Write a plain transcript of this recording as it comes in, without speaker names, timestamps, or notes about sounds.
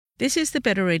This is the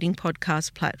Better Reading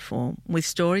Podcast platform with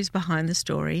stories behind the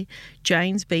story,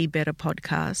 Jane's Be Better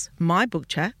podcast, my book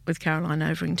chat with Caroline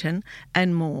Overington,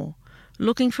 and more.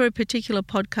 Looking for a particular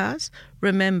podcast?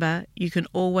 Remember, you can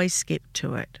always skip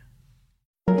to it.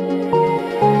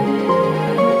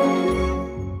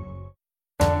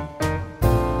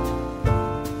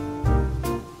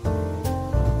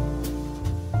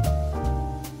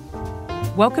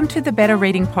 Welcome to the Better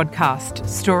Reading Podcast,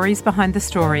 Stories Behind the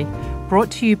Story,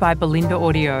 brought to you by Belinda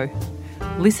Audio.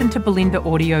 Listen to Belinda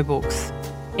audiobooks,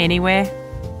 anywhere,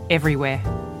 everywhere.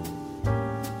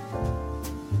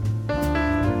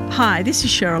 Hi, this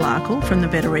is Cheryl Arkle from the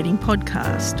Better Reading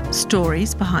Podcast,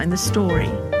 Stories Behind the Story.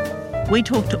 We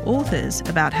talk to authors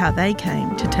about how they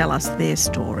came to tell us their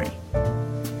story.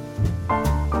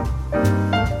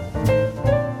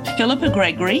 Philippa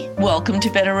Gregory, welcome to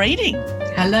Better Reading.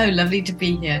 Hello, lovely to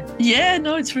be here. Yeah,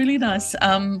 no, it's really nice.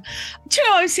 I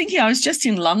was thinking I was just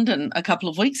in London a couple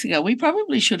of weeks ago. We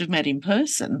probably should have met in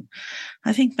person.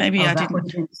 I think maybe I didn't. That would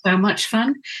have been so much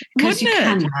fun because you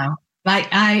can now. Like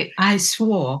I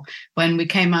swore when we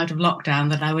came out of lockdown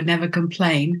that I would never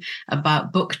complain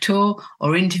about book tour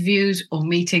or interviews or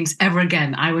meetings ever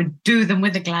again. I would do them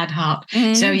with a glad heart.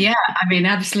 So yeah, I mean,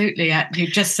 absolutely. You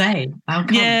just say, I'll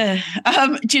come. Yeah.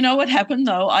 Do you know what happened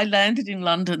though? I landed in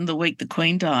London the week the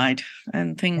Queen died,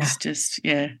 and things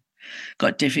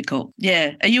got difficult.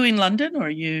 Yeah. Are you in London or are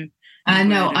you?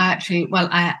 No,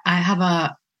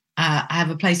 I have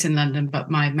a place in London,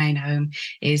 but my main home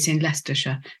is in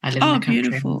Leicestershire. I live in the country.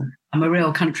 Beautiful. I'm a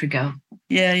real country girl.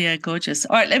 Yeah, gorgeous.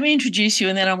 All right, let me introduce you,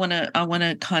 and then I want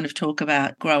to kind of talk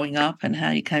about growing up and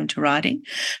how you came to writing.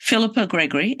 Philippa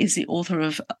Gregory is the author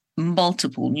of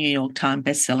multiple New York Times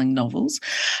best-selling novels.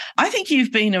 I think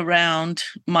you've been around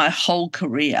my whole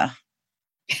career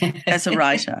as a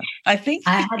writer. I think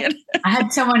I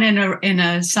had someone in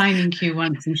a signing queue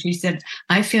once, and she said,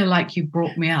 "I feel like you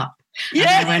brought me up."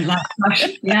 Yeah, and I went like, gosh,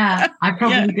 yeah, I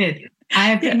probably did. I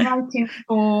have been writing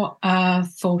for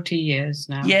 40 years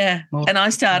now. Yeah, and I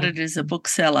started as a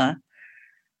bookseller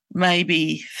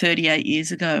maybe 38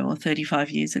 years ago or 35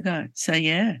 years ago. So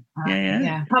yeah.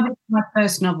 Published my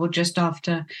first novel just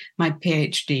after my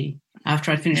PhD.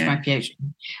 After I finished my PhD,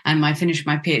 and I finished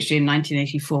my PhD in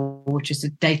 1984, which is a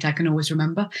date I can always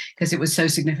remember because it was so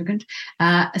significant.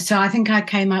 So I think I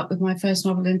came out with my first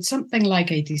novel in something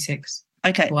like 86.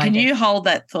 Okay, can you hold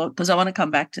that thought? Because I want to come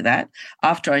back to that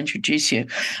after I introduce you.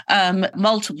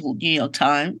 Multiple New York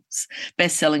Times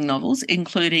best-selling novels,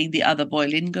 including The Other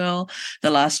Boleyn Girl, The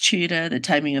Last Tudor, The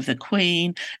Taming of the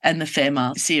Queen, and the Fair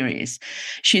Mile series.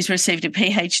 She's received a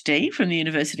PhD from the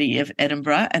University of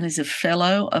Edinburgh and is a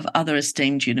fellow of other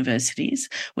esteemed universities,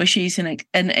 where she's an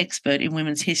expert in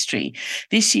women's history.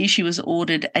 This year, she was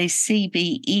awarded a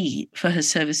CBE for her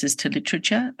services to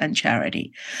literature and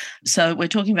charity. So we're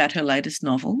talking about her latest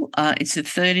novel. It's the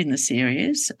third in the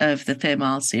series of the Fair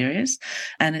Mile series,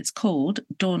 and it's called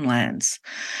Dawnlands.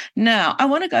 Now, I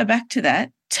want to go back to that.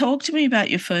 Talk to me about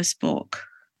your first book.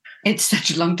 It's such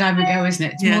a long time ago, isn't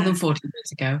it? It's more than 40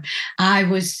 years ago.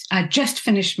 I just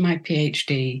finished my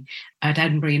PhD at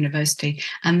Edinburgh University,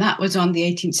 and that was on the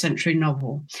 18th century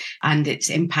novel and its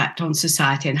impact on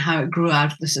society and how it grew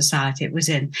out of the society it was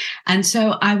in. And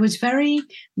so I was very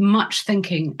much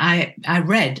thinking, I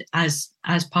read as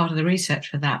part of the research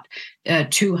for that,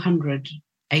 200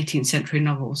 18th century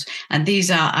novels. And these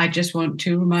are, I just want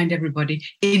to remind everybody,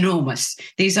 enormous.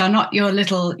 These are not your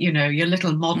little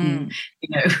modern,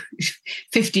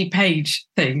 50-page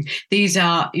thing. These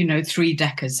are,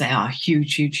 3-deckers. They are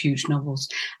huge, huge, huge novels.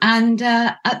 And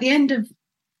at the end of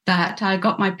that, I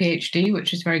got my PhD, which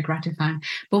was very gratifying.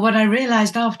 But what I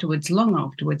realized long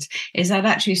afterwards, is I'd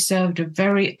actually served a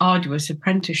very arduous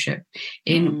apprenticeship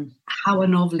in how a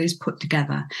novel is put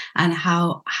together and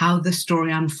how the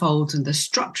story unfolds and the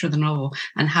structure of the novel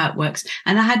and how it works.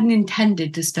 And I hadn't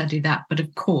intended to study that. But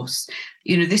of course,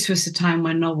 this was the time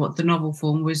when the novel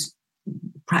form was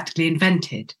practically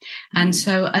invented. And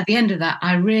so at the end of that,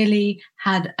 I really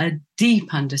had a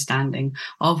deep understanding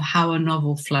of how a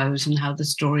novel flows and how the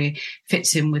story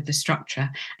fits in with the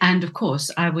structure. And of course,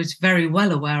 I was very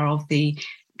well aware of the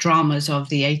dramas of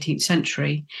the 18th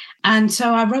century. And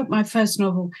so I wrote my first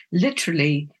novel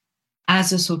literally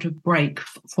as a sort of break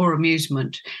for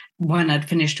amusement when I'd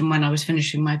finished and when I was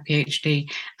finishing my PhD.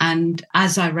 And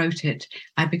as I wrote it,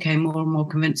 I became more and more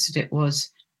convinced that it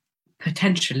was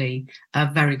potentially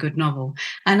a very good novel.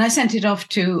 And I sent it off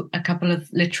to a couple of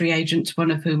literary agents, one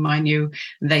of whom I knew.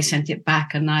 They sent it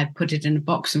back and I put it in a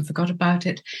box and forgot about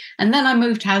it. And then I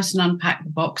moved house and unpacked the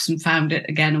box and found it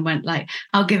again and went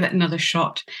I'll give it another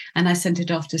shot. And I sent it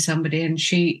off to somebody and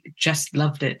she just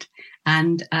loved it.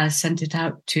 and sent it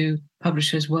out to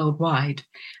publishers worldwide.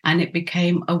 And it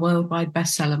became a worldwide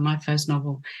bestseller, my first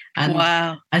novel. And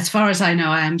wow. As far as I know,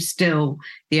 I am still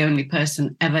the only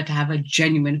person ever to have a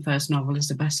genuine first novel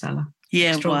as a bestseller.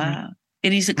 Yeah, wow.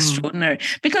 It is extraordinary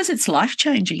because it's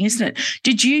life-changing, isn't it?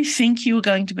 Did you think you were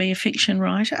going to be a fiction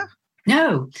writer?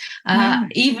 No.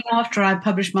 Even after I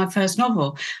published my first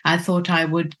novel, I thought I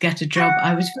would get a job.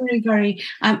 I was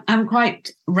I'm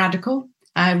quite radical.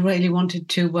 I really wanted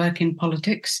to work in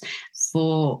politics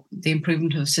for the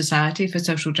improvement of society, for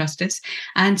social justice.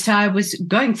 And so I was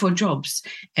going for jobs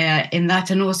in that,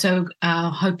 and also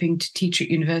hoping to teach at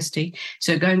university.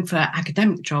 So going for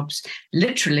academic jobs,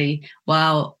 literally,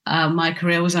 while my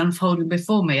career was unfolding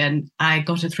before me. And I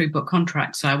got a 3-book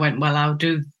contract. So I went, well, I'll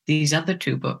do these other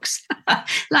 2 books.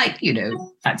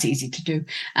 That's easy to do.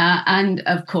 And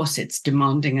of course, it's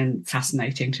demanding and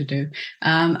fascinating to do.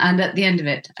 And at the end of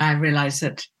it, I realized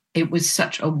that it was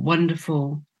such a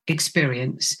wonderful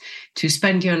experience to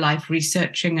spend your life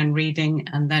researching and reading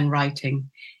and then writing.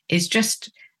 It's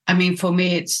just, for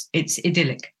me, it's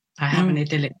idyllic. I have an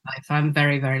idyllic life. I'm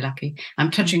very, very lucky.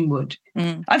 I'm touching wood.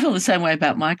 I feel the same way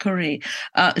about my career,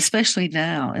 especially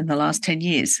now in the last 10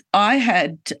 years. I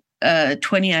had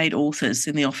 28 authors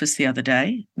in the office the other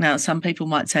day. Now, some people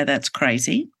might say that's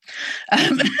crazy.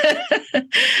 And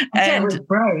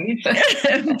brave.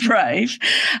 brave.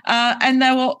 And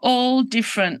they were all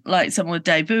different, like some were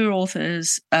debut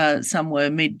authors, some were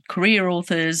mid-career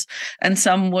authors, and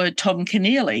some were Tom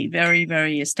Keneally, very,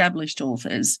 very established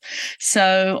authors.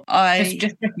 So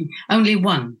Just only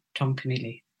one Tom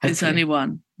Keneally. There's only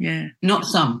one, yeah. Not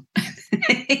some.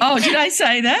 Oh, did I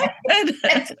say that?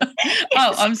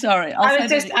 Oh, I'm sorry. I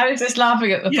was just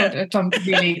laughing at the thought of Tom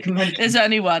Keneally convention. There's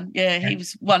only one. Yeah, he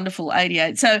was wonderful,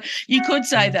 88. So you could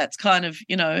say that's kind of,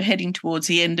 heading towards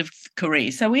the end of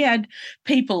career. So we had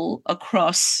people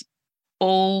across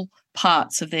all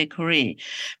parts of their career,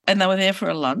 and they were there for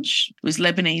a lunch. It was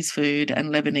Lebanese food and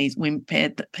we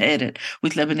paired it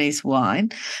with Lebanese wine.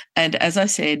 And as I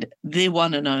said, the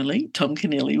one and only Tom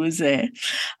Keneally was there.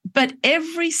 But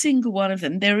every single one of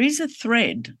them, there is a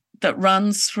thread that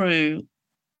runs through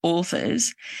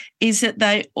authors, is that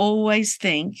they always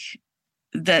think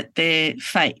that they're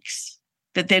fakes,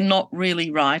 that they're not really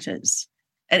writers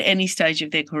at any stage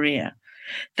of their career.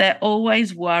 They're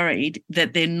always worried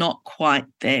that they're not quite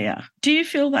there. Do you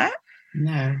feel that?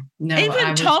 No.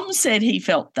 Even Tom said he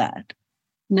felt that.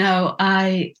 No,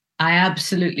 I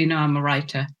absolutely know I'm a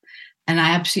writer, and I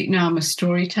absolutely know I'm a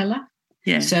storyteller.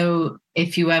 Yeah. So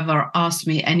if you ever ask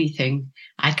me anything,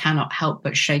 I cannot help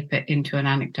but shape it into an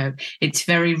anecdote. It's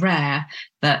very rare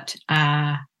that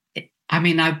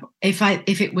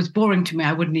if it was boring to me,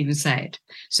 I wouldn't even say it.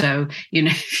 So,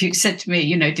 if you said to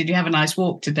me, did you have a nice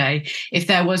walk today? If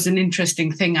there was an interesting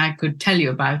thing I could tell you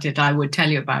about it, I would tell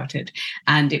you about it.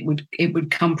 And it would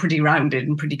come pretty rounded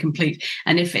and pretty complete.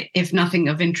 And if nothing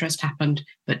of interest happened,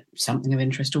 but something of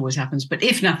interest always happens, but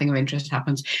if nothing of interest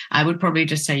happens, I would probably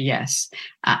just say yes.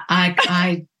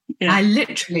 I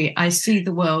see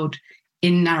the world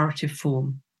in narrative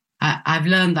form. I've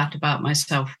learned that about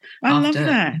myself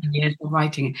after years of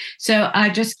writing it. So I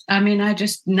just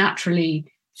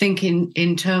naturally think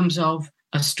in terms of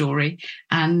a story.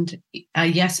 And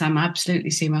yes, I'm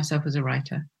absolutely see myself as a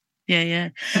writer. Yeah.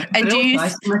 And do you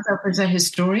see myself as a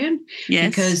historian? Yes.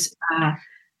 Because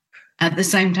at the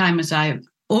same time as I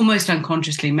almost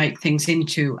unconsciously make things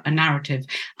into a narrative,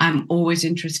 I'm always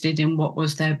interested in what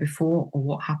was there before, or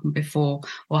what happened before,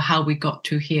 or how we got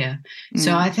to here.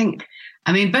 So I think,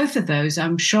 both of those,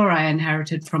 I'm sure I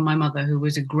inherited from my mother, who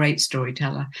was a great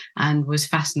storyteller and was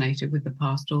fascinated with the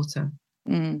past also.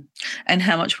 And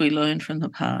how much we learn from the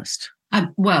past.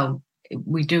 Well,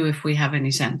 we do if we have any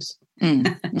sense.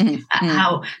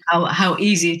 How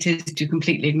easy it is to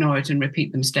completely ignore it and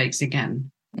repeat the mistakes again.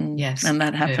 Yes. And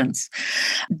that happens.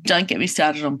 Yeah. Don't get me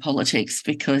started on politics,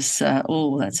 because,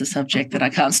 that's a subject that I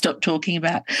can't stop talking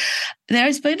about. There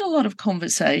has been a lot of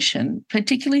conversation,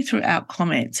 particularly through our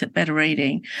comments at Better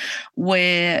Reading,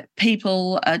 where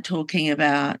people are talking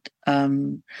about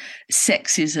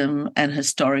sexism and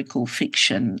historical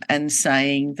fiction, and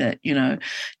saying that,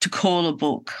 to call a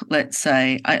book, let's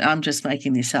say, I'm just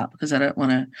making this up because I don't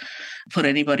want to put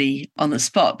anybody on the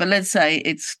spot, but let's say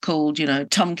it's called,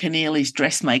 Tom Keneally's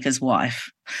Dressmaker's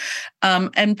Wife.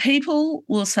 And people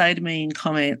will say to me in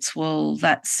comments, well,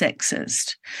 that's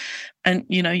sexist. And,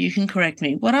 you can correct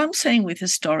me. What I'm seeing with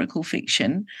historical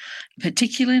fiction,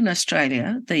 particularly in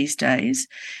Australia these days,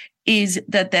 is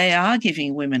that they are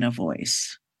giving women a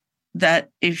voice.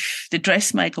 That if the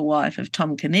dressmaker wife of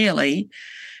Tom Keneally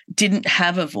didn't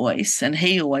have a voice, and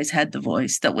he always had the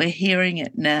voice, that we're hearing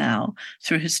it now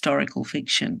through historical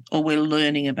fiction, or we're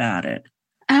learning about it?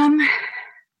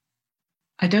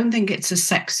 I don't think it's a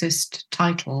sexist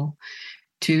title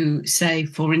to say,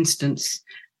 for instance,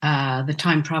 The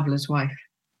Time Traveler's Wife.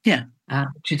 Yeah.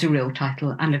 Which is a real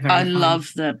title and a very I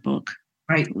love that book.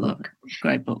 Great book.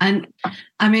 Great book. And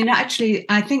I mean, actually,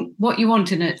 I think what you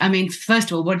want in it, I mean, first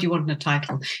of all, what do you want in a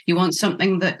title? You want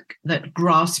something that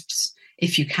grasps,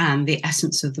 if you can, the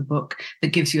essence of the book,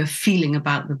 that gives you a feeling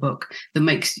about the book, that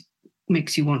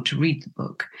makes you want to read the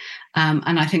book.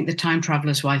 And I think The Time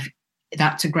Traveler's Wife,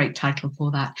 that's a great title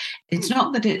for that. It's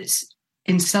not that it's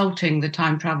insulting the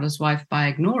time traveler's wife by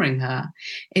ignoring her.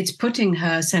 It's putting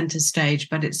her center stage,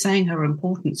 but it's saying her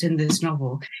importance in this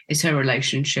novel is her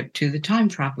relationship to the time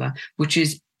traveler, which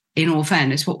is, in all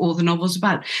fairness, what all the novel's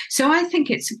about. So I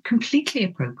think it's completely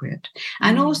appropriate.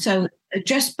 And also,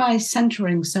 just by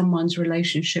centering someone's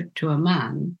relationship to a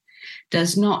man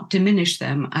does not diminish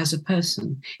them as a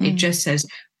person. It just says,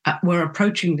 we're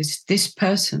approaching this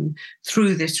person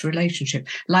through this relationship.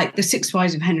 Like The Six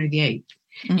Wives of Henry VIII.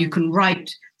 You can write,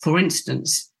 for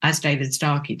instance, as David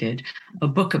Starkey did, a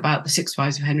book about the Six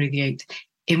Wives of Henry VIII,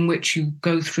 in which you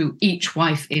go through each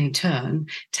wife in turn,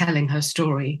 telling her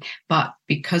story. But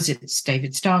because it's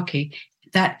David Starkey,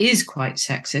 that is quite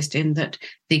sexist, in that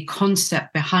the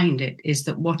concept behind it is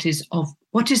that what is of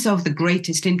the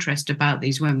greatest interest about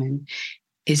these women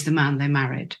is the man they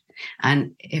married.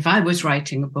 And if I was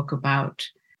writing a book about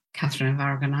Catherine of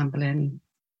Aragon, Anne Boleyn,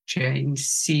 Jane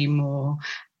Seymour,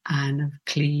 Anne of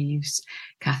Cleves,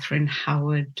 Catherine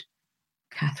Howard,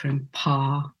 Catherine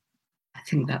Parr,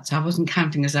 I wasn't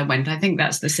counting as I went. I think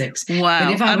that's the 6. Wow,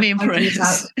 but if I'm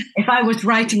impressed. If I was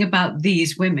writing about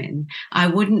these women, I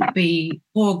wouldn't be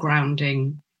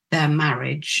foregrounding their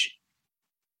marriage,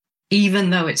 even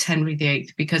though it's Henry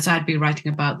VIII, because I'd be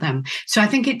writing about them. So I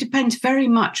think it depends very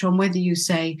much on whether you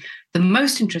say the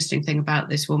most interesting thing about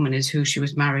this woman is who she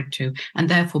was married to, and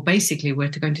therefore basically we're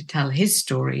going to tell his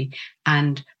story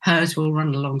and hers will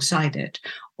run alongside it,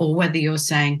 or whether you're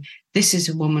saying this is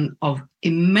a woman of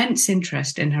immense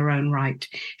interest in her own right.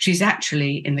 She's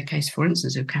actually, in the case, for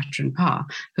instance, of Catherine Parr,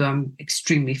 who I'm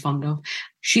extremely fond of,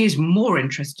 she is more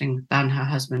interesting than her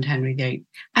husband, Henry VIII.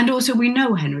 And also we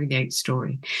know Henry VIII's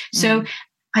story. So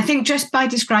I think just by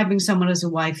describing someone as a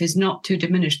wife is not to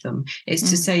diminish them. It's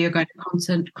to say you're going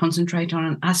to concentrate on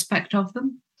an aspect of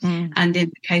them. And in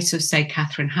the case of, say,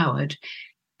 Catherine Howard,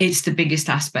 it's the biggest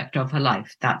aspect of her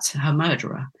life. That's her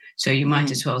murderer. So you might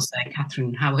as well say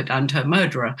Catherine Howard and her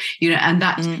murderer, and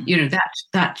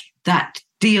that, that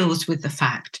deals with the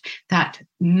fact that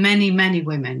many, many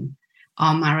women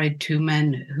are married to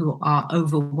men who are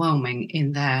overwhelming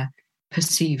in their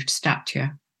perceived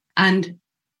stature. And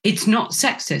it's not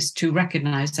sexist to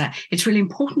recognize that. It's really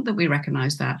important that we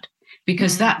recognize that,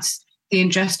 because that's the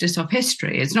injustice of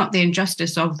history. It's not the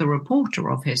injustice of the reporter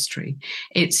of history.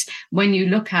 It's when you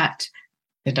look at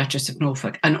the Duchess of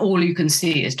Norfolk and all you can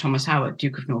see is Thomas Howard,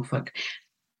 Duke of Norfolk,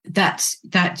 that's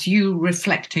you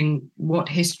reflecting what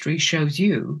history shows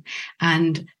you.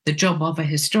 And the job of a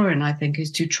historian, I think, is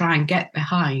to try and get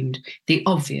behind the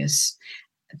obvious,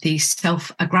 the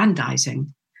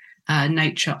self-aggrandizing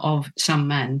nature of some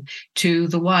men, to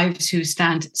the wives who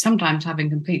stand sometimes having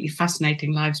completely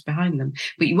fascinating lives behind them,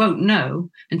 but you won't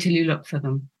know until you look for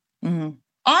them.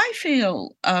 I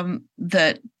feel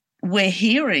that we're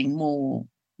hearing more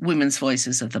women's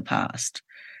voices of the past.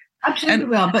 Absolutely,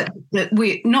 we are, but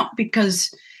we not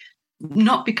because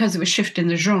of a shift in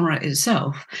the genre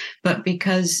itself, but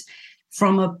because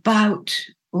from about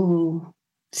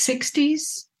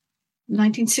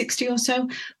 1960 or so,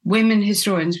 women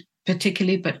historians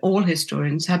particularly, but all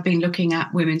historians have been looking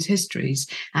at women's histories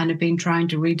and have been trying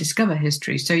to rediscover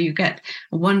history. So you get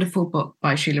a wonderful book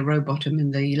by Sheila Rowbottom in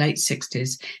the late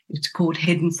 60s. It's called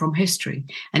Hidden from History.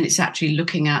 And it's actually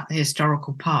looking at the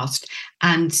historical past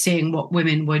and seeing what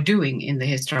women were doing in the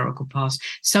historical past.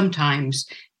 Sometimes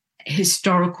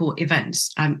historical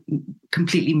events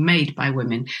completely made by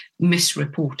women,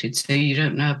 misreported, so you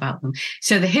don't know about them.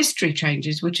 So the history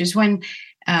changes, which is when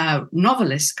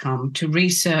novelists come to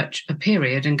research a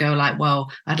period and go like,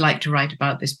 well, I'd like to write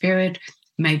about this period.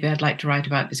 Maybe I'd like to write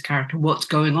about this character. What's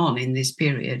going on in this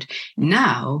period?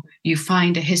 Now you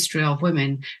find a history of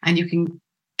women and you can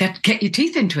get your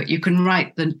teeth into it. You can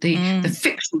write the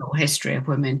fictional history of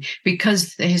women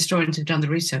because the historians have done the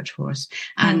research for us.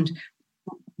 And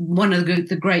one of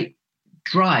the great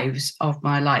drives of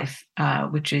my life,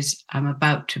 which is I'm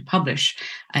about to publish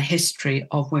a history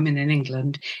of women in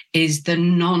England, is the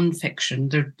non-fiction,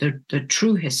 the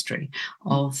true history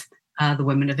of the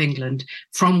women of England,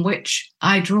 from which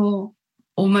I draw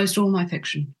almost all my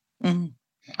fiction. Mm.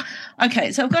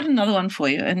 Okay, so I've got another one for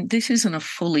you, and this isn't a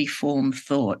fully formed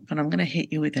thought, but I'm going to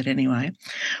hit you with it anyway.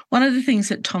 One of the things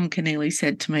that Tom Keneally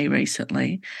said to me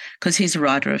recently, because he's a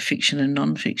writer of fiction and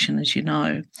non-fiction, as you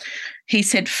know, he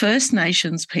said First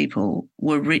Nations people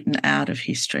were written out of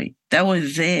history. They were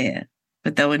there,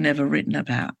 but they were never written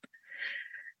about.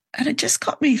 And it just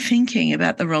got me thinking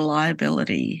about the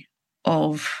reliability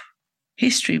of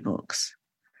history books.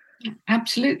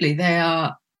 Absolutely. They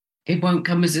are. It won't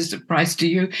come as a surprise to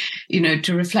you,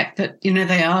 to reflect that,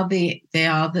 they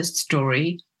are the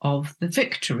story of the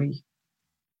victory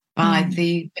by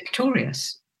the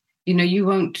victorious. You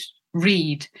won't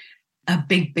read a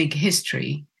big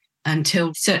history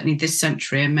until certainly this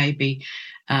century and maybe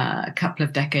a couple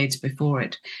of decades before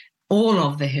it. All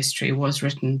of the history was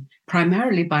written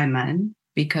primarily by men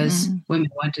because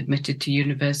women weren't admitted to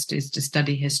universities to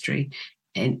study history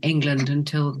in England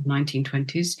until the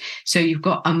 1920s. So you've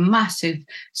got a massive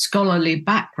scholarly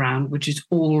background, which is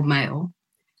all male,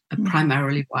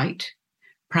 primarily white,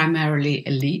 primarily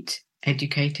elite,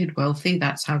 educated, wealthy.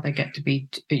 That's how they get to be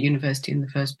at university in the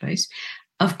first place.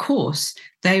 Of course,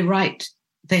 they write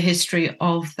the history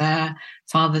of their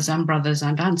fathers and brothers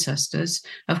and ancestors.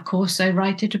 Of course, they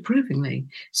write it approvingly.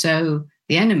 So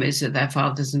the enemies of their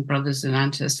fathers and brothers and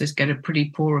ancestors get a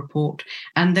pretty poor report,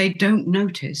 and they don't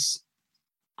notice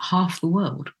half the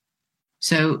world.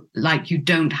 So, you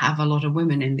don't have a lot of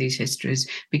women in these histories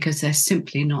because they're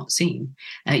simply not seen.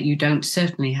 You don't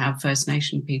certainly have First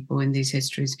Nation people in these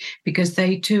histories because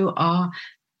they too are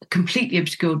completely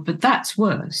obscured. But that's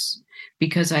worse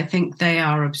because I think they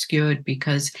are obscured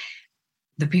because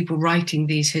the people writing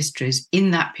these histories in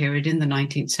that period, in the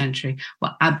 19th century,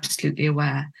 were absolutely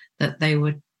aware that they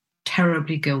were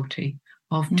terribly guilty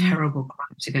of terrible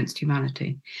crimes against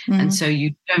humanity. And so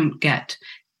you don't get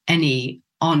any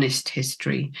honest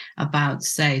history about,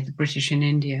 say, the British in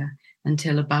India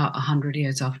until about 100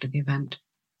 years after the event.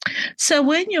 So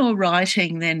when you're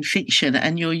writing then fiction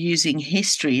and you're using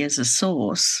history as a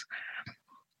source,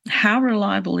 how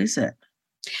reliable is it?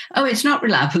 Oh, it's not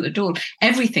reliable at all.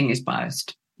 Everything is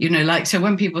biased. So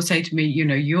when people say to me,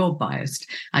 you're biased,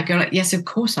 I go yes, of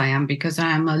course I am, because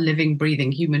I am a living,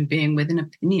 breathing human being with an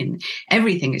opinion.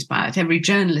 Everything is biased. Every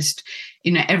journalist,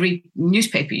 every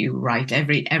newspaper you write,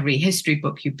 every history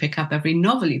book you pick up, every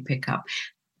novel you pick up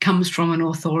comes from an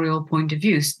authorial point of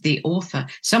view. The author,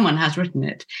 someone has written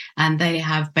it, and they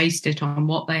have based it on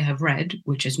what they have read,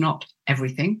 which is not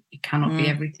everything. It cannot be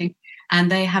everything.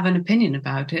 And they have an opinion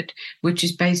about it, which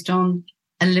is based on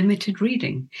a limited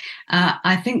reading.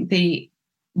 I think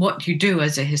what you do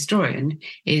as a historian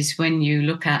is when you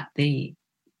look at the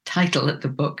title of the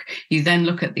book, you then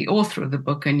look at the author of the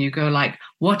book and you go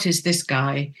what is this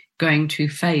guy going to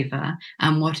favor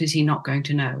and what is he not going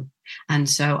to know? And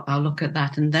so I'll look at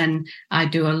that. And then I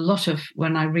do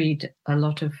when I read a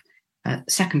lot of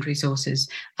secondary sources,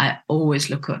 I always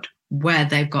look at where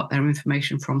they've got their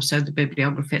information from. So the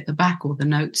bibliography at the back or the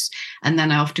notes. And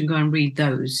then I often go and read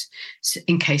those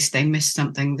in case they miss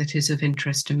something that is of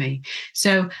interest to me.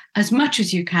 So as much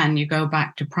as you can, you go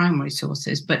back to primary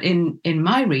sources. But in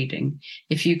my reading,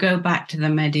 if you go back to the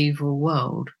medieval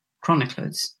world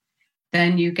chroniclers,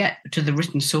 then you get to the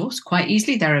written source quite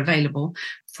easily. They're available.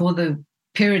 For the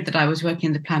period that I was working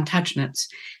in the Plantagenets,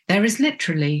 there is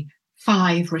literally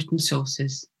 5 written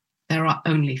sources. There are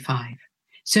only 5.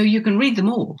 So you can read them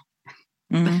all,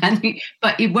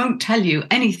 but it won't tell you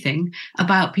anything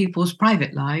about people's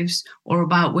private lives or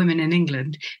about women in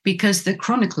England, because the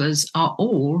chroniclers are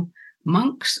all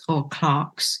monks or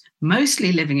clerks,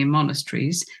 mostly living in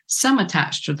monasteries, some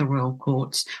attached to the royal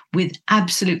courts, with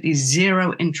absolutely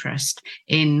zero interest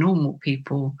in normal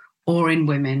people or in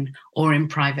women or in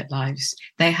private lives.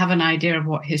 They have an idea of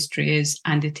what history is,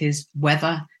 and it is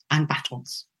weather and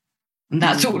battles. And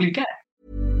that's all you get.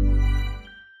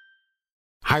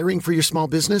 Hiring for your small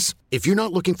business? If you're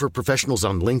not looking for professionals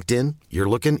on LinkedIn, you're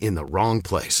looking in the wrong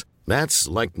place. That's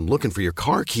like looking for your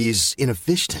car keys in a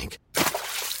fish tank.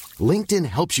 LinkedIn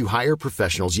helps you hire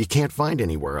professionals you can't find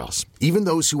anywhere else, even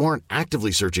those who aren't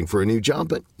actively searching for a new job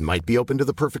but might be open to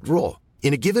the perfect role.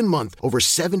 In a given month, over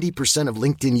 70% of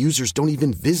LinkedIn users don't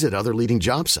even visit other leading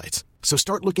job sites. So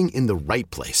start looking in the right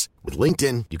place. With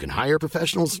LinkedIn, you can hire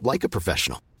professionals like a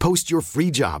professional. Post your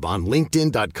free job on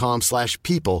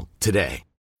linkedin.com/people today.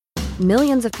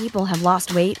 Millions of people have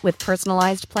lost weight with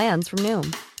personalized plans from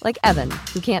Noom. Like Evan,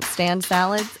 who can't stand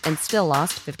salads and still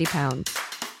lost 50 pounds.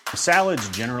 Salads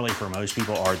generally for most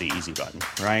people are the easy button,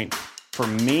 right? For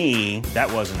me,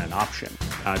 that wasn't an option.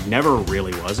 I never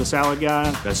really was a salad guy.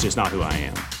 That's just not who I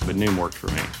am. But Noom worked for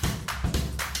me.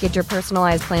 Get your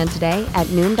personalized plan today at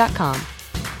Noom.com.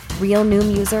 Real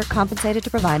Noom user compensated to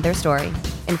provide their story.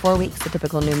 In 4 weeks, the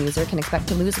typical Noom user can expect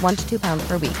to lose 1 to 2 pounds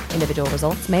per week. Individual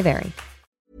results may vary.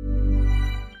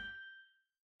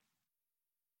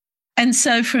 And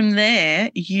so from there,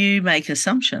 you make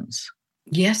assumptions.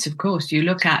 Yes, of course. You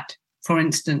look at, for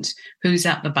instance, who's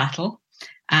at the battle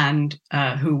and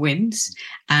who wins.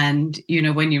 And,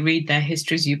 when you read their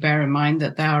histories, you bear in mind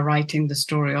that they are writing the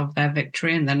story of their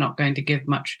victory and they're not going to give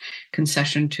much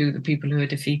concession to the people who are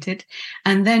defeated.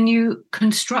 And then you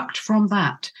construct from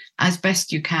that, as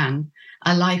best you can,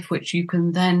 a life which you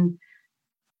can then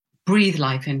breathe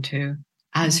life into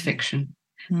as fiction.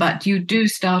 But you do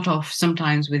start off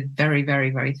sometimes with very, very,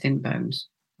 very thin bones.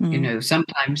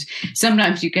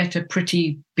 Sometimes you get a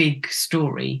pretty big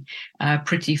story,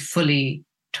 pretty fully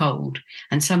told,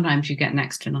 and sometimes you get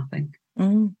next to nothing.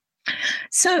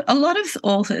 So a lot of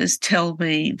authors tell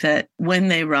me that when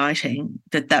they're writing,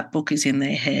 that book is in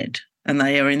their head and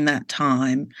they are in that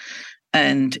time.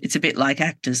 And it's a bit like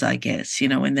actors, I guess,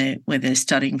 when they're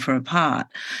studying for a part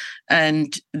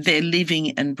and they're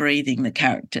living and breathing the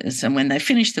characters. And when they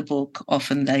finish the book,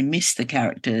 often they miss the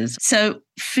characters. So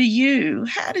for you,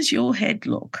 how does your head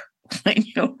look when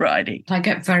you're writing? I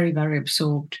get very, very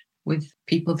absorbed with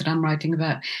people that I'm writing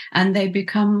about, and they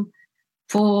become,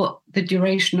 for the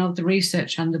duration of the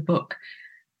research and the book,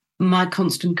 my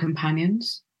constant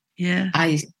companions. Yeah,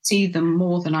 I see them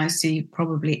more than I see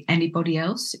probably anybody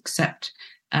else, except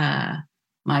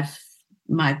my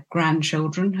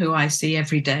grandchildren, who I see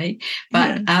every day.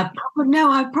 But I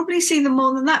probably see them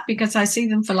more than that, because I see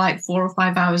them for like 4 or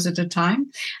 5 hours at a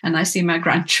time, and I see my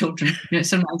grandchildren.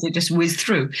 Sometimes they just whiz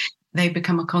through. They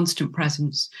become a constant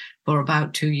presence for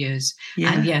about 2 years.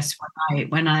 Yeah. And yes,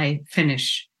 when I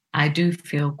finish, I do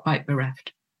feel quite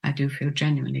bereft. I do feel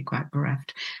genuinely quite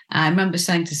bereft. I remember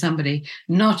saying to somebody,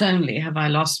 not only have I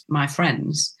lost my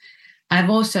friends, I've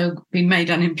also been made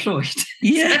unemployed.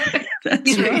 Yeah,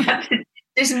 that's right.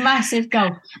 This massive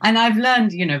gulf. And I've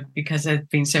learned, because there's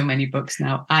been so many books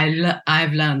now,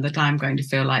 I've learned that I'm going to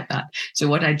feel like that. So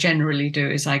what I generally do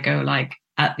is I go like,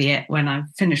 at the end, when I've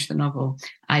finished the novel,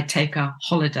 I take a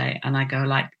holiday and I go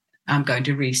like, I'm going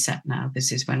to reset now.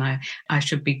 This is when I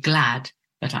should be glad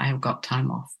that I have got time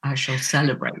off. I shall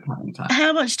celebrate having time.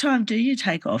 How much time do you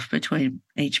take off between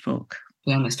each book?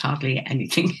 To be honest, hardly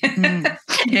anything.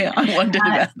 Yeah, I wondered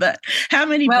about that. How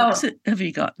many books have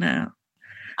you got now?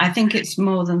 I think it's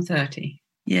more than 30.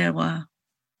 Yeah, wow.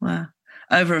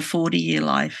 Over a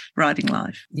 40-year writing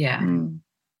life. Yeah.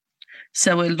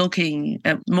 So we're looking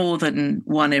at more than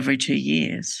one every 2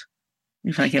 years,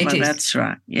 if I get my maths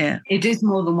right. Yeah. It is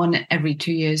more than one every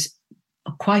 2 years.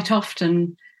 Quite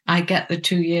often I get the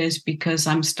 2 years because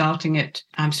I'm starting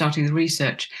the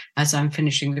research as I'm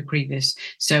finishing the previous.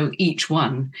 So each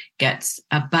one gets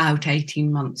about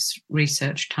 18 months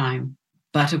research time.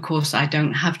 But of course, I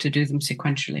don't have to do them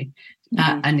sequentially.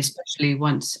 And especially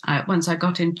once I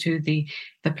got into the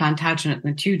Plantagenet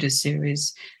and the Tudors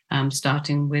series,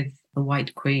 starting with the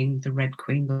White Queen, the Red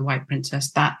Queen, the White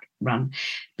Princess, that run,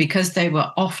 because they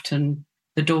were often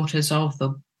the daughters of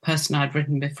the person I'd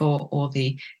written before, or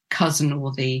the cousin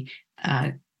or the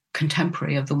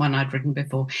contemporary of the one I'd written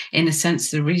before. In a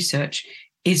sense, the research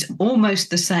is almost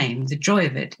the same. The joy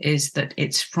of it is that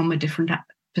it's from a different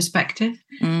perspective.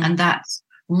 And that's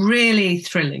really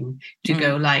thrilling to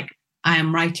go like, I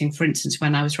am writing, for instance,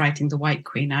 when I was writing The White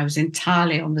Queen, I was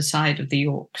entirely on the side of the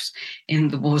Yorks in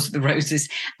the Wars of the Roses,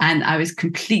 and I was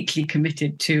completely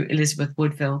committed to Elizabeth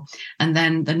Woodville. And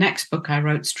then the next book I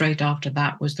wrote straight after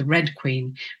that was The Red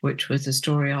Queen, which was the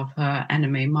story of her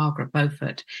enemy, Margaret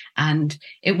Beaufort. And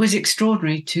it was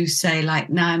extraordinary to say, like,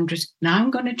 now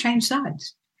I'm going to change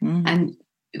sides. And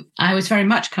I was very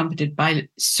much comforted by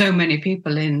so many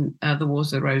people in the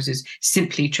Wars of the Roses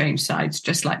simply changed sides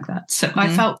just like that. So I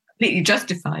felt completely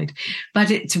justified.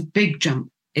 But it's a big jump.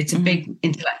 It's a big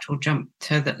intellectual jump,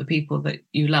 so that the people that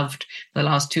you loved the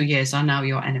last 2 years are now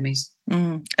your enemies.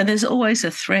 And there's always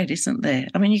a thread, isn't there?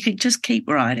 I mean, you could just keep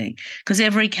writing, because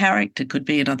every character could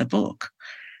be another book.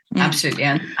 Absolutely.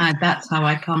 And that's how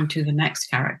I come to the next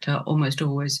character almost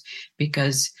always,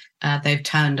 because they've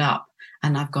turned up.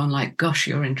 And I've gone like, gosh,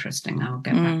 you're interesting. I'll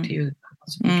get back to you as I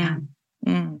possibly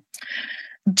can.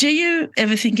 Do you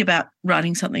ever think about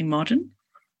writing something modern?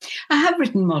 I have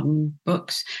written modern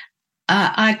books.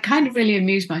 I kind of really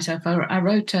amuse myself. I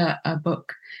wrote a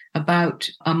book about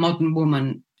a modern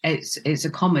woman. It's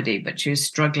a comedy, but she was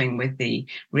struggling with the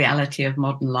reality of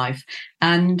modern life.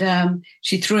 And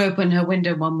she threw open her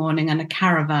window one morning, and a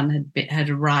caravan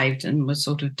had arrived and was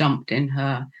sort of dumped in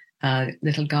her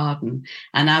little garden,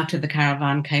 and out of the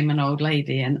caravan came an old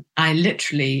lady, and I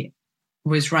literally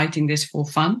was writing this for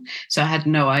fun, so I had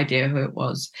no idea who it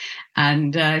was.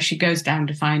 And she goes down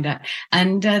to find out.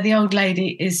 And the old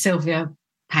lady is Sylvia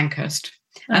Pankhurst.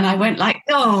 And I went like,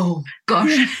 oh,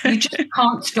 gosh, you just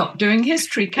can't stop doing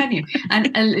history, can you? And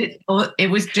it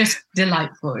was just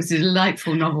delightful. It was a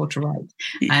delightful novel to write.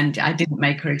 And I didn't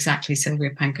make her exactly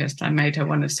Sylvia Pankhurst. I made her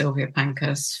one of Sylvia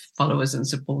Pankhurst's followers and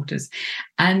supporters.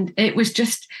 And it was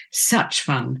just such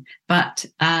fun. But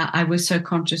I was so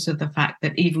conscious of the fact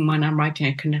that even when I'm writing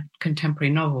a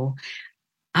contemporary novel,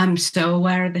 I'm so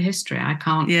aware of the history. I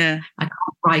can't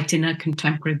write in a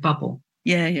contemporary bubble.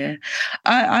 Yeah.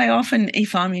 I often,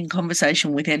 if I'm in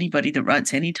conversation with anybody that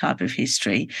writes any type of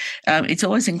history, it's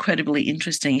always incredibly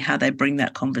interesting how they bring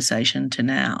that conversation to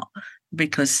now,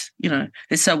 because, they're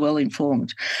so well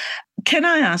informed. Can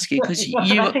I ask you, because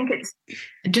I think it's,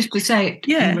 just to say,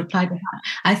 in reply to that,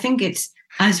 I think it's,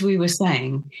 as we were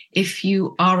saying, if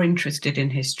you are interested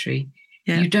in history,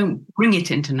 you don't bring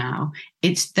it into now.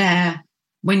 It's there.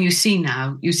 When you see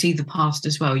now, you see the past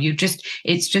as well.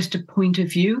 It's just a point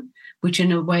of view, which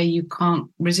in a way you can't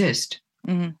resist.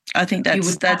 Mm. I think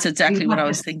that's exactly what I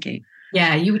was thinking.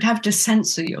 Yeah, you would have to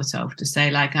censor yourself to say,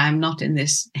 like, I'm not in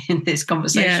this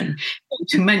conversation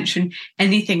to mention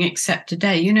anything except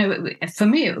today. For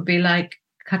me, it would be like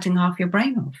cutting half your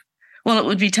brain off. Well, it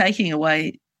would be taking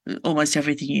away almost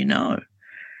everything you know.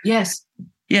 Yes.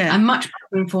 Yeah. I'm much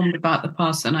more informed about the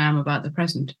past than I am about the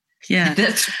present. Yeah,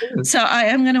 that's true. So I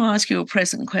am going to ask you a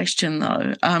present question,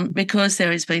 though, because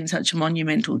there has been such a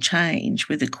monumental change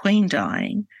with the Queen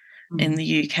dying in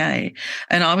the UK.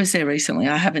 And I was there recently.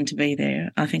 I happened to be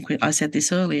there. I think I said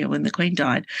this earlier, when the Queen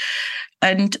died.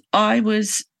 And I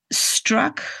was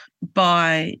struck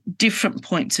by different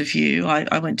points of view.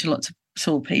 I went to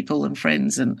saw people and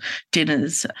friends and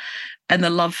dinners, and the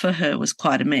love for her was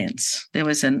quite immense. There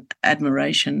was an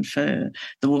admiration for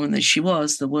the woman that she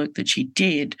was, the work that she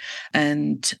did,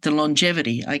 and the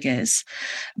longevity, I guess.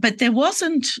 But there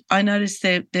wasn't, I noticed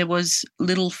there was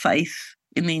little faith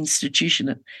in the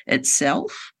institution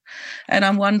itself. And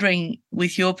I'm wondering,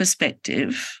 with your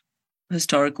perspective,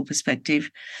 historical perspective,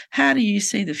 how do you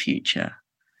see the future?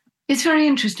 It's very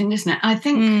interesting, isn't it? I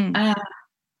think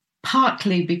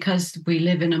partly because we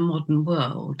live in a modern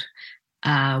world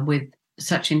with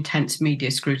such intense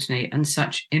media scrutiny and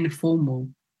such informal,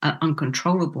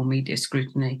 uncontrollable media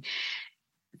scrutiny,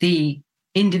 the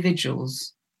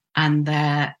individuals and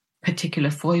their particular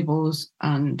foibles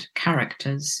and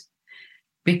characters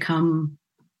become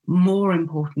more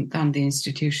important than the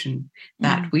institution,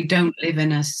 that we don't live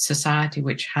in a society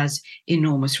which has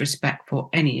enormous respect for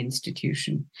any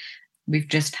institution. We've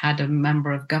just had a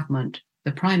member of government,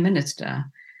 the Prime Minister,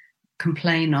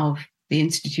 complain of the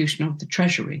institution of the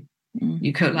Treasury.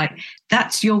 You could, like,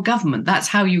 that's your government. That's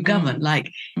how you govern.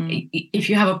 If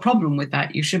you have a problem with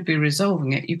that, you should be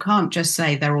resolving it. You can't just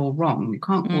say they're all wrong. You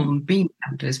can't call them bean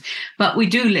counters. But we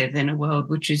do live in a world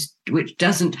which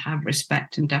doesn't have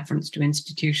respect and deference to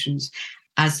institutions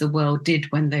as the world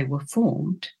did when they were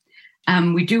formed.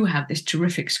 We do have this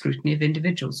terrific scrutiny of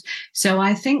individuals. So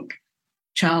I think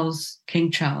King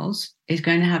Charles is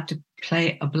going to have to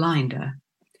play a blinder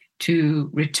to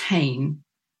retain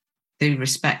the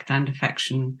respect and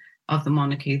affection of the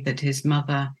monarchy that his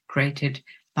mother created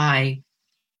by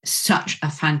such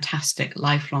a fantastic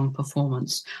lifelong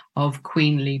performance of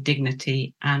queenly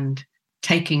dignity and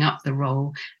taking up the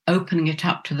role, opening it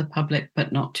up to the public,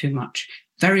 but not too much.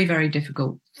 Very, very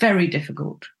difficult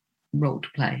role to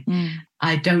play.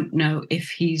 I don't know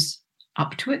if he's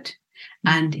up to it.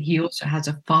 And he also has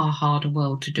a far harder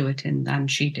world to do it in than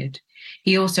she did.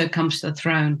 He also comes to the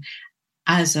throne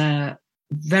as a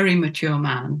very mature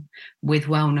man with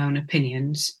well-known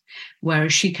opinions,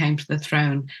 whereas she came to the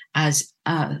throne as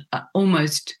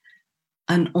almost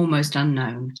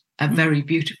unknown, a very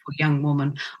beautiful young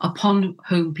woman upon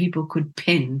whom people could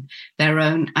pin their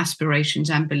own aspirations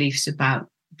and beliefs about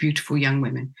beautiful young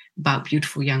women, about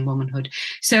beautiful young womanhood.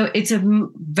 So it's a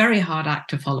very hard act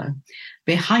to follow.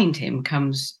 Behind him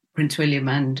comes Prince William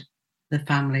and the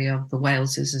family of the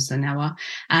Waleses, as they now are,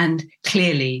 and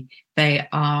clearly they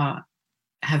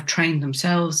have trained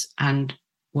themselves and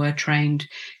were trained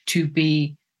to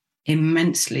be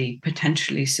immensely,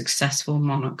 potentially successful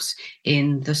monarchs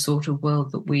in the sort of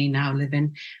world that we now live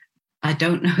in. I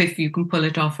don't know if you can pull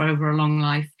it off over a long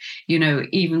life.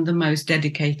 Even the most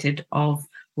dedicated of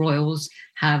royals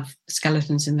have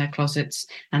skeletons in their closets,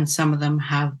 and some of them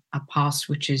have a past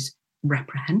which is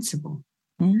reprehensible.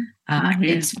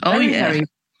 It's very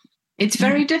It's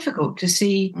very difficult to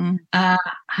see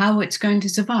how it's going to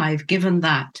survive, given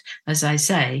that, as I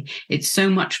say, it's so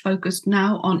much focused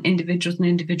now on individuals and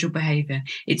individual behaviour.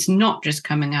 It's not just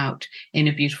coming out in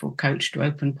a beautiful coach to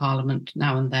open Parliament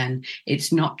now and then.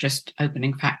 It's not just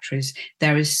opening factories.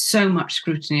 There is so much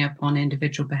scrutiny upon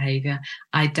individual behaviour.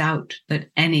 I doubt that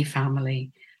any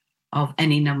family of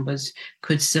any numbers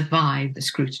could survive the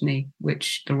scrutiny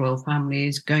which the royal family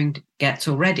is going to get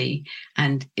already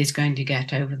and is going to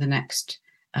get over the next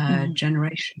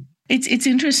generation. It's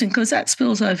interesting because that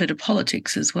spills over to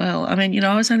politics as well. I mean,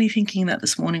 I was only thinking that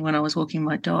this morning when I was walking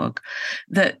my dog,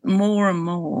 that more and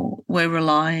more we're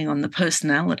relying on the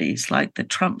personalities like the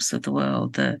Trumps of the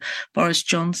world, the Boris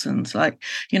Johnsons,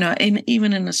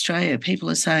 even in Australia, people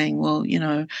are saying, well,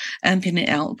 Anthony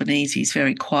Albanese's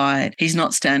very quiet. He's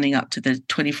not standing up to the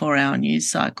 24-hour news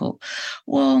cycle.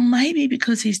 Well, maybe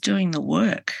because he's doing the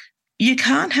work. You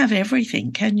can't have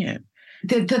everything, can you?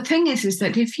 The thing is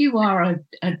that if you are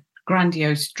a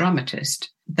grandiose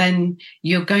dramatist, then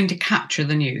you're going to capture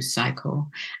the news cycle.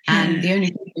 And the only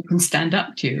people who can stand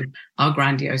up to you are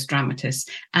grandiose dramatists.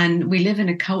 And we live in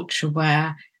a culture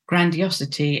where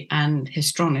grandiosity and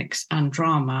histrionics and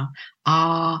drama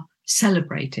are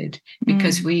celebrated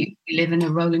because we live in a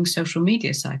rolling social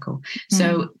media cycle.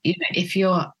 So, if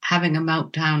you're having a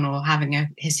meltdown or having a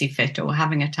hissy fit or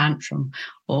having a tantrum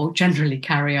or generally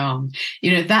carry on,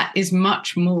 that is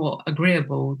much more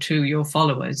agreeable to your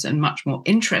followers and much more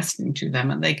interesting to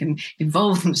them, and they can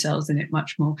involve themselves in it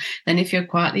much more than if you're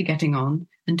quietly getting on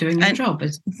and doing your job,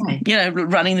 as you say.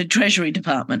 Running the Treasury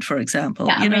Department, for example.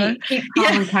 Keep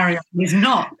calm and carry on is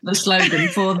not the slogan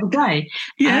for the day.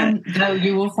 Though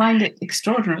you will find it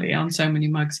extraordinarily on so many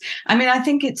mugs. I mean, I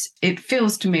think it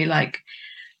feels to me like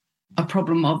a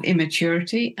problem of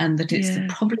immaturity, and that it's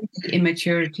probably the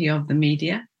immaturity of the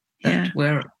media that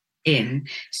we're in.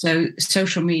 So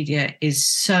social media is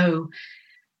so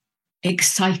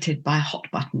excited by hot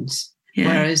buttons,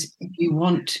 whereas if you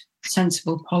want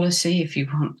sensible policy, if you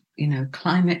want,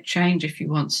 climate change, if you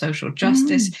want social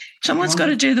justice, someone's got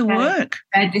to do the work.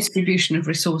 Fair distribution of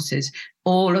resources,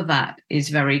 all of that is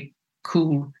very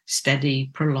cool,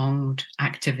 steady, prolonged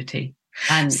activity.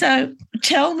 And so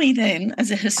tell me then,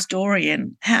 as a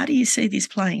historian, how do you see this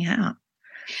playing out?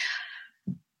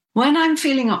 When I'm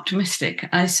feeling optimistic,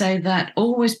 I say that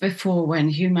always before, when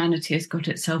humanity has got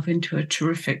itself into a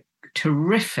terrific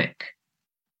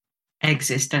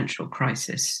existential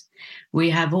crisis, we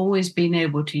have always been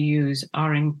able to use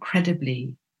our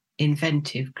incredibly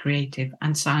inventive, creative,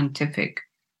 and scientific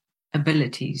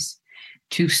abilities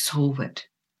to solve it.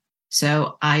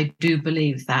 So I do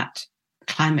believe that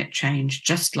climate change,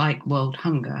 just like world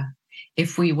hunger,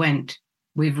 if we went,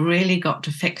 we've really got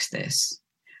to fix this,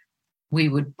 we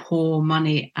would pour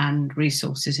money and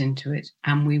resources into it,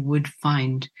 and we would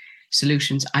find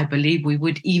solutions. I believe we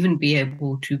would even be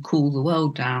able to cool the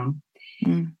world down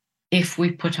if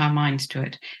we put our minds to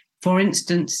it. For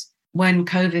instance, when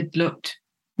COVID looked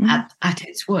at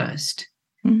its worst,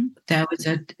 there was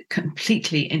a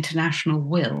completely international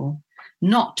will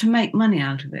not to make money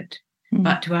out of it,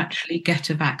 but to actually get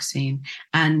a vaccine.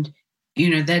 And,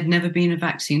 there'd never been a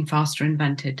vaccine faster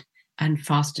invented and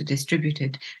faster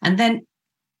distributed. And then,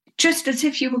 just as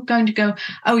if you were going to go,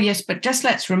 oh, yes, but just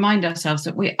let's remind ourselves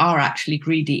that we are actually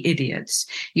greedy idiots.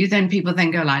 People then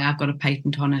go like, I've got a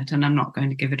patent on it and I'm not going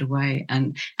to give it away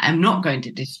and I'm not going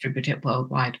to distribute it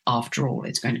worldwide. After all,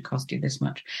 it's going to cost you this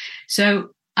much.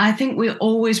 So I think we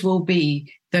always will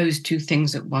be those two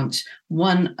things at once.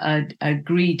 One, a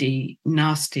greedy,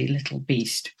 nasty little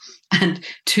beast. And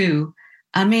two,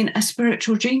 a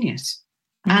spiritual genius.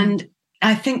 And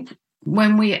I think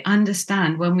when we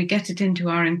understand, when we get it into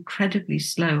our incredibly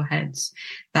slow heads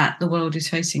that the world is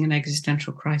facing an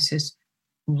existential crisis,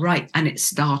 and it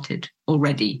started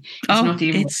already. It's not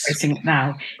even facing it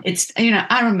now. It's,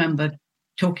 I remember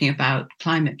talking about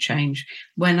climate change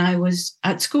when I was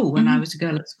at school, when I was a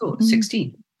girl at school,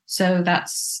 16. So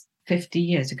that's 50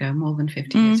 years ago, more than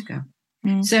 50 years ago.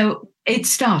 So it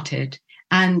started.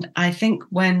 And I think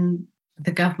when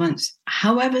the governments,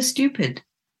 however stupid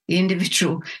the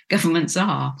individual governments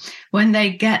are, when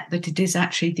they get that it is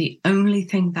actually the only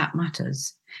thing that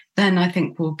matters, then I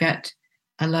think we'll get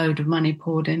a load of money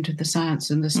poured into the science,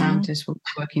 and the scientists will be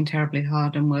working terribly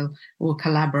hard and will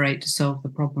collaborate to solve the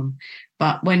problem.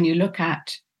 But when you look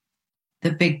at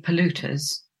the big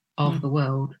polluters of the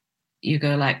world, you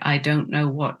go like, I don't know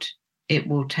what it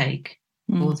will take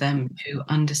for them to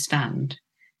understand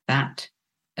that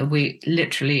we're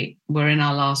in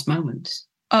our last moments.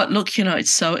 Oh, look,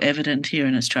 it's so evident here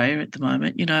in Australia at the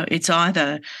moment. It's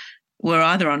we're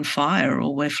either on fire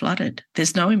or we're flooded.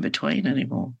 There's no in between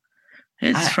anymore.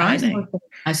 It's frightening.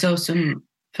 I saw some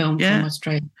film from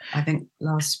Australia, I think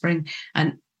last spring,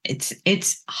 and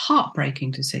it's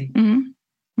heartbreaking to see.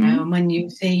 When you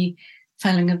see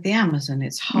felling of the Amazon,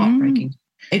 it's heartbreaking.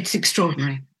 It's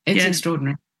extraordinary. It's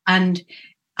extraordinary. And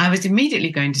I was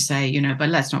immediately going to say, but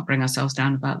let's not bring ourselves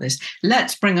down about this.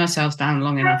 Let's bring ourselves down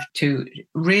long enough to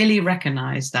really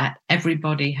recognize that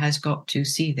everybody has got to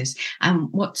see this. And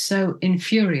what's so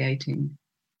infuriating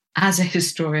as a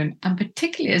historian, and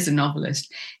particularly as a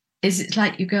novelist, is it's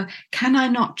like you go, can I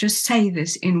not just say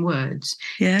this in words?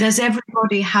 Yeah. Does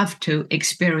everybody have to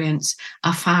experience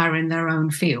a fire in their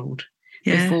own field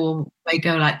before they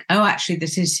go like, oh, actually,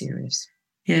 this is serious?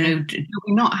 Yeah. Do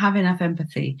we not have enough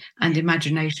empathy and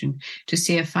imagination to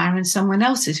see a fire in someone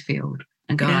else's field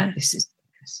and go, this is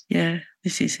serious? Yeah,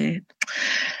 this is it.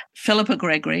 Philippa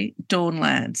Gregory,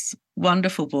 Dawnlands,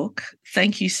 wonderful book.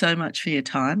 Thank you so much for your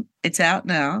time. It's out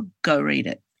now. Go read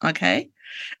it, okay?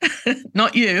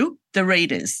 Not you, the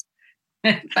readers.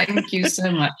 Thank you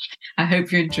so much. I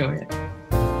hope you enjoy it.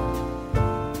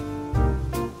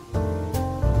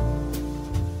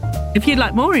 If you'd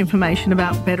like more information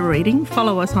about Better Reading,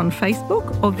 follow us on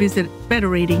Facebook or visit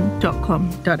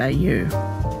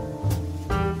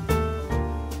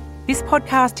betterreading.com.au. This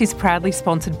podcast is proudly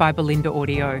sponsored by Belinda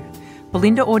Audio.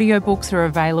 Belinda audiobooks are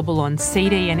available on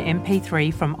CD and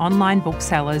MP3 from online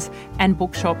booksellers and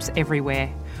bookshops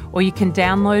everywhere, or you can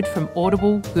download from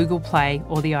Audible, Google Play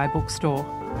or the iBook Store.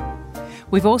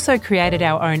 We've also created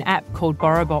our own app called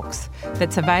BorrowBox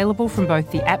that's available from both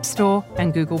the App Store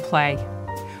and Google Play.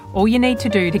 All you need to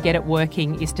do to get it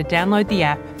working is to download the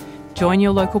app, join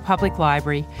your local public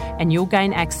library, and you'll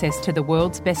gain access to the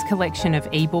world's best collection of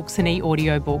ebooks and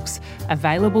e-audiobooks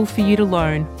available for you to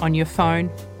loan on your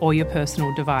phone or your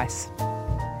personal device.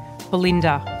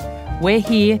 Belinda, we're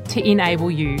here to enable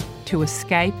you to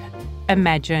escape,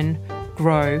 imagine,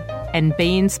 grow, and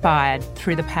be inspired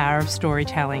through the power of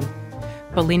storytelling.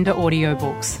 Belinda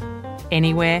Audiobooks.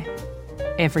 Anywhere,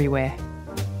 everywhere.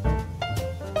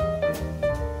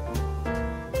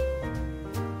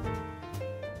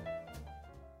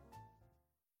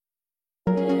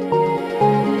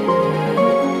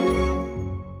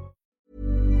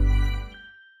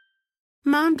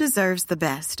 Mom deserves the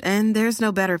best, and there's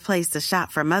no better place to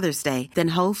shop for Mother's Day than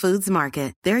Whole Foods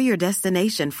Market. They're your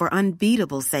destination for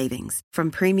unbeatable savings,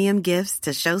 from premium gifts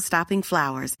to show-stopping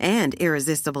flowers and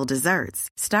irresistible desserts.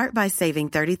 Start by saving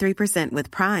 33%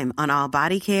 with Prime on all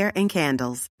body care and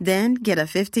candles. Then get a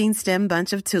 15-stem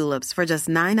bunch of tulips for just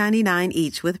 $9.99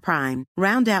 each with Prime.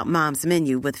 Round out Mom's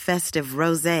menu with festive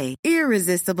rosé,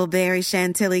 irresistible berry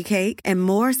chantilly cake, and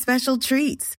more special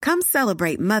treats. Come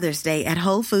celebrate Mother's Day at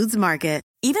Whole Foods Market.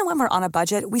 Even when we're on a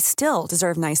budget, we still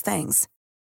deserve nice things.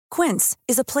 Quince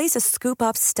is a place to scoop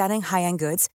up stunning high-end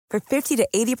goods for 50 to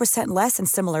 80% less than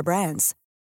similar brands.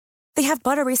 They have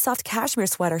buttery soft cashmere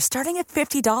sweaters starting at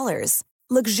 $50,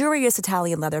 luxurious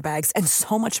Italian leather bags, and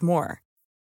so much more.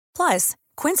 Plus,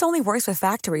 Quince only works with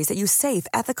factories that use safe,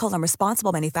 ethical, and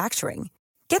responsible manufacturing.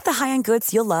 Get the high-end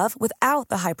goods you'll love without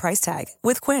the high price tag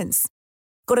with Quince.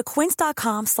 Go to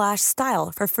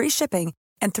quince.com/style for free shipping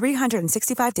and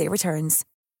 365-day returns.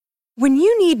 When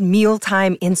you need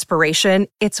mealtime inspiration,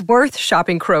 it's worth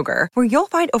shopping Kroger, where you'll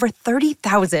find over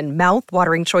 30,000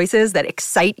 mouth-watering choices that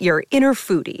excite your inner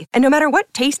foodie. And no matter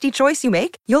what tasty choice you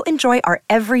make, you'll enjoy our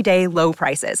everyday low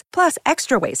prices, plus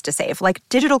extra ways to save, like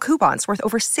digital coupons worth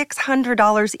over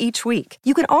 $600 each week.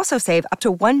 You can also save up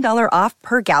to $1 off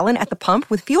per gallon at the pump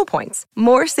with fuel points.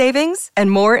 More savings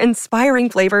and more inspiring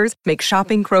flavors make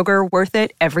shopping Kroger worth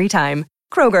it every time.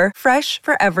 Kroger, fresh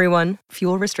for everyone.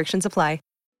 Fuel restrictions apply.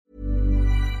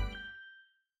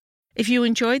 If you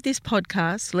enjoyed this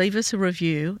podcast, leave us a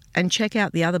review and check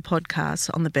out the other podcasts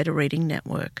on the Better Reading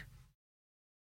Network.